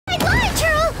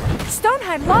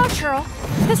Stonehenge Law, Cheryl.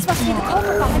 This must be the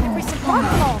culprit behind the recent rock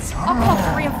falls. I'll call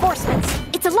for reinforcements.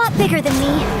 It's a lot bigger than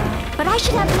me, but I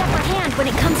should have the upper hand when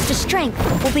it comes to strength.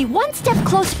 We'll be one step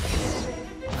closer.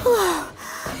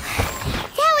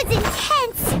 That was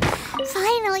intense.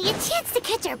 Finally, a chance to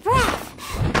catch our breath.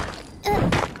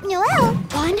 Noelle?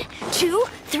 1, 2,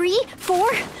 3,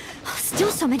 4.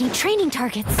 Still so many training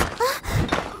targets.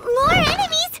 More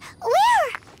enemies?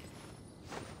 Where?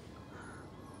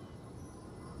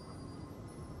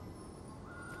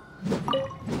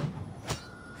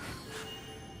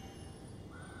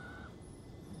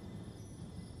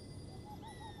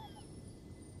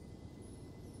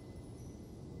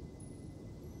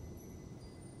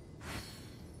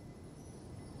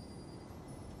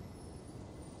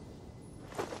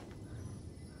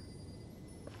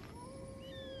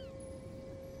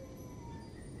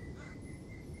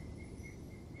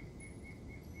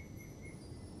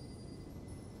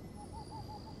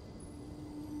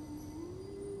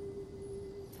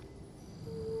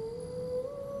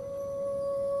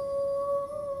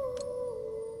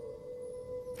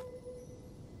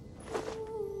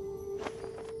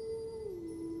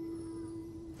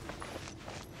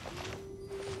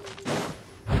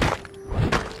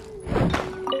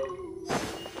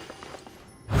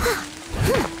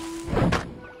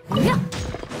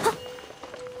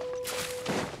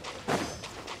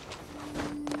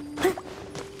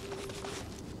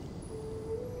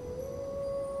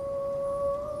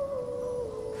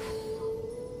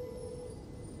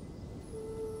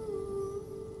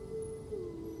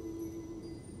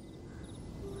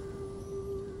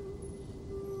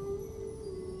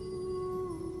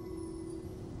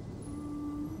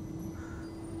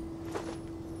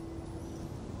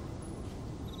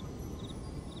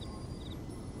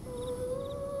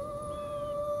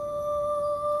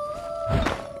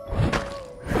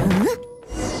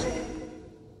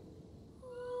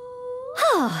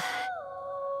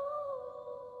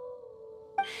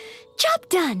 Job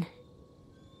done.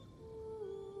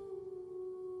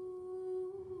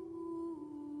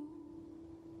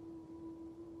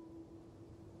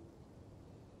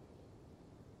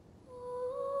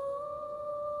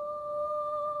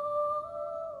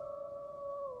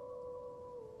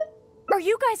 Are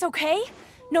you guys okay?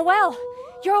 Noelle,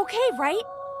 you're okay, right?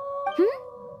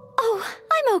 Oh,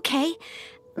 I'm okay.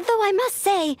 Though I must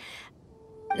say,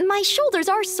 my shoulders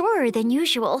are sorer than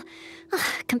usual.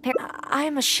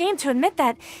 I'm ashamed to admit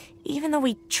that, even though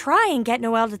we try and get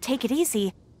Noelle to take it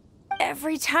easy,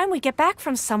 every time we get back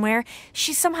from somewhere,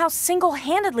 she somehow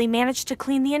single-handedly managed to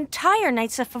clean the entire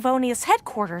Knights of Favonius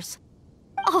headquarters.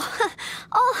 Oh,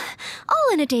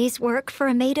 all in a day's work for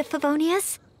a maid of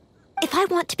Favonius. If I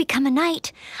want to become a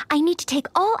knight, I need to take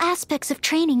all aspects of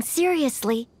training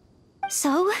seriously.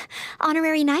 So,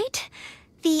 honorary knight?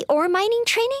 The ore mining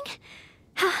training?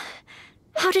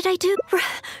 How did I do?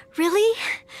 Really?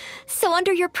 So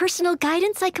under your personal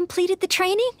guidance I completed the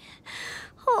training?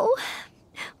 Oh,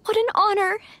 what an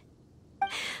honor.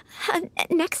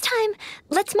 Next time,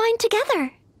 let's mine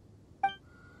together.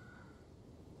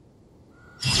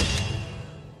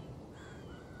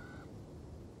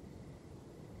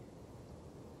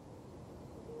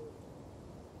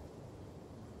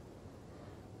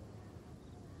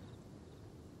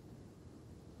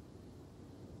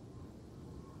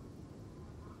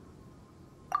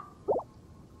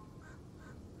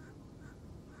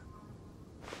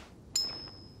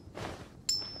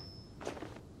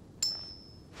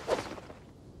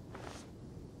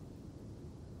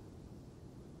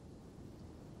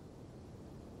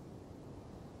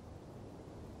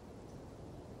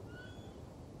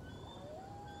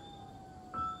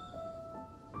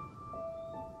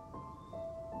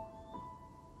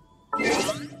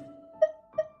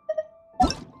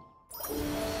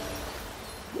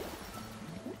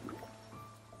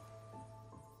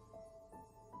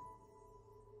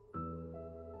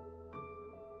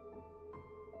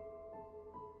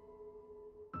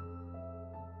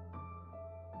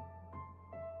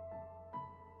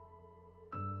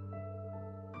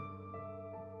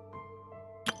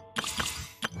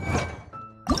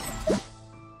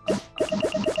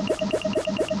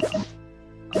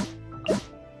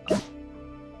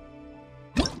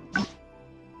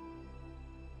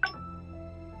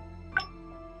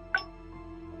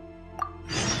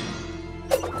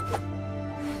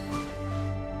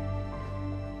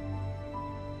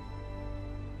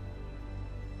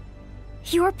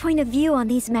 Your point of view on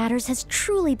these matters has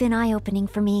truly been eye-opening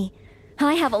for me.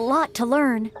 I have a lot to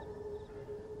learn.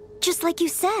 Just like you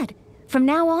said, from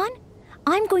now on,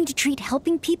 I'm going to treat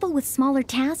helping people with smaller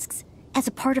tasks as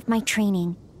a part of my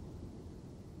training.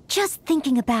 Just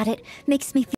thinking about it makes me feel